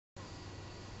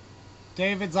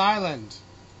David's Island.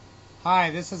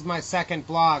 Hi, this is my second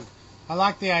blog. I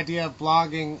like the idea of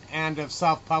blogging and of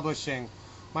self-publishing.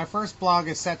 My first blog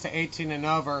is set to 18 and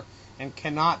over and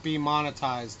cannot be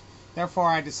monetized. Therefore,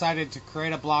 I decided to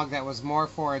create a blog that was more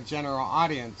for a general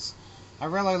audience. I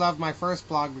really loved my first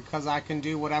blog because I can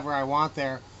do whatever I want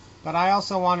there, but I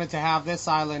also wanted to have this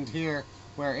island here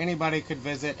where anybody could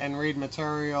visit and read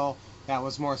material that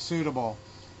was more suitable.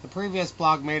 The previous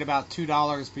blog made about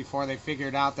 $2 before they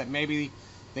figured out that maybe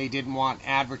they didn't want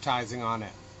advertising on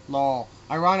it. Lol.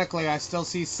 Ironically, I still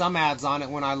see some ads on it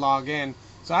when I log in,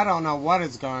 so I don't know what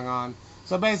is going on.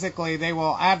 So basically, they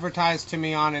will advertise to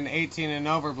me on an 18 and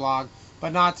over blog,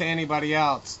 but not to anybody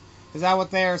else. Is that what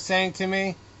they are saying to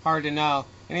me? Hard to know.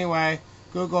 Anyway,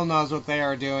 Google knows what they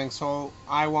are doing, so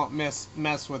I won't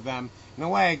mess with them. In a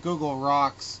way, Google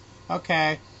rocks.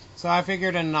 Okay, so I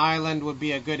figured an island would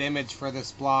be a good image for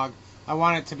this blog. I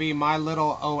want it to be my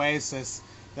little oasis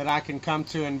that I can come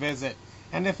to and visit.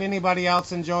 And if anybody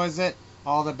else enjoys it,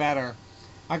 all the better.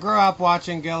 I grew up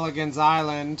watching Gilligan's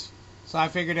Island, so I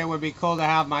figured it would be cool to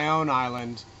have my own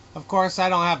island. Of course, I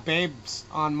don't have babes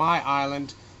on my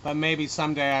island, but maybe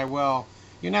someday I will.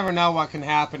 You never know what can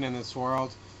happen in this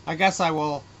world. I guess I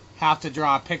will have to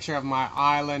draw a picture of my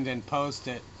island and post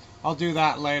it. I'll do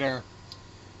that later.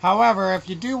 However, if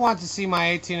you do want to see my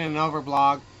 18 and over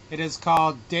blog, it is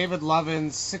called David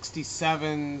Lovins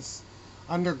 67's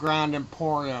Underground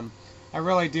Emporium. I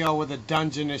really deal with the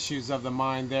dungeon issues of the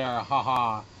mind there,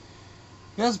 haha.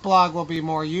 This blog will be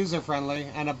more user-friendly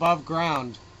and above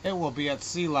ground. It will be at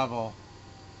sea level.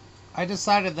 I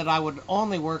decided that I would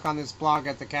only work on this blog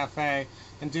at the cafe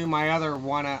and do my other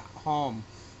one at home.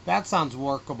 That sounds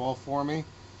workable for me.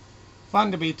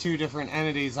 Fun to be two different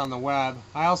entities on the web.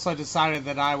 I also decided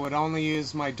that I would only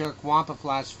use my Dirk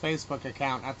Wampaflash Facebook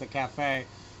account at the cafe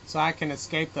so I can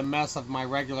escape the mess of my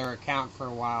regular account for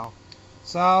a while.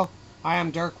 So, I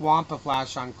am Dirk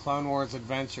Wampaflash on Clone Wars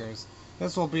Adventures.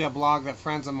 This will be a blog that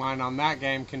friends of mine on that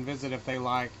game can visit if they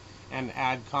like and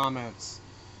add comments.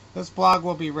 This blog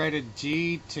will be rated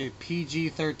G to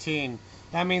PG-13.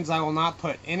 That means I will not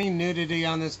put any nudity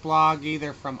on this blog,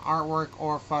 either from artwork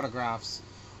or photographs.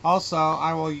 Also,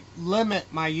 I will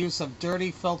limit my use of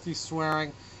dirty, filthy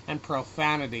swearing and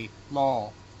profanity.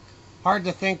 Lol. Hard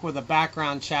to think with the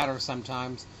background chatter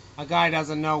sometimes. A guy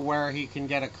doesn't know where he can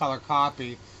get a color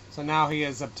copy, so now he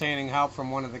is obtaining help from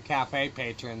one of the cafe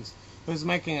patrons, who's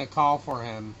making a call for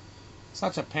him.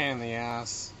 Such a pain in the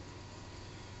ass.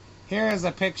 Here is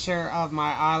a picture of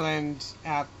my island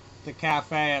at the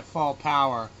cafe at full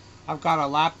power. I've got a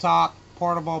laptop,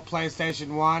 portable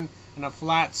PlayStation 1, and a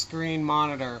flat screen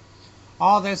monitor.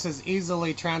 All this is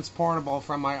easily transportable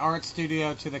from my art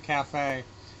studio to the cafe.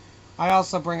 I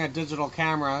also bring a digital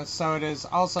camera, so it is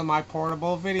also my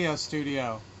portable video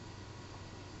studio.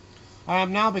 I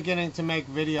am now beginning to make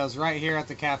videos right here at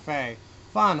the cafe.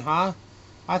 Fun, huh?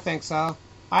 I think so.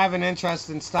 I have an interest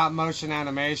in stop motion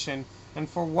animation, and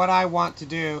for what I want to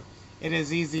do, it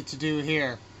is easy to do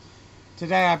here.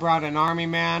 Today I brought an army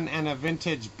man and a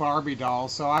vintage Barbie doll,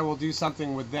 so I will do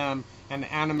something with them and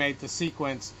animate the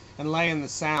sequence and lay in the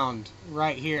sound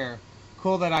right here.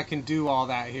 Cool that I can do all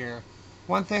that here.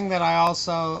 One thing that I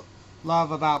also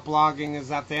love about blogging is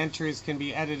that the entries can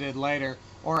be edited later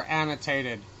or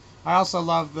annotated. I also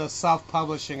love the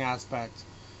self-publishing aspect.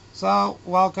 So,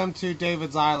 welcome to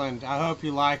David's Island. I hope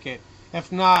you like it.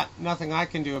 If not, nothing I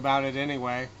can do about it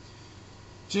anyway.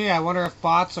 Gee, I wonder if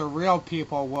bots or real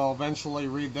people will eventually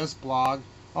read this blog.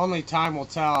 Only time will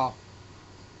tell.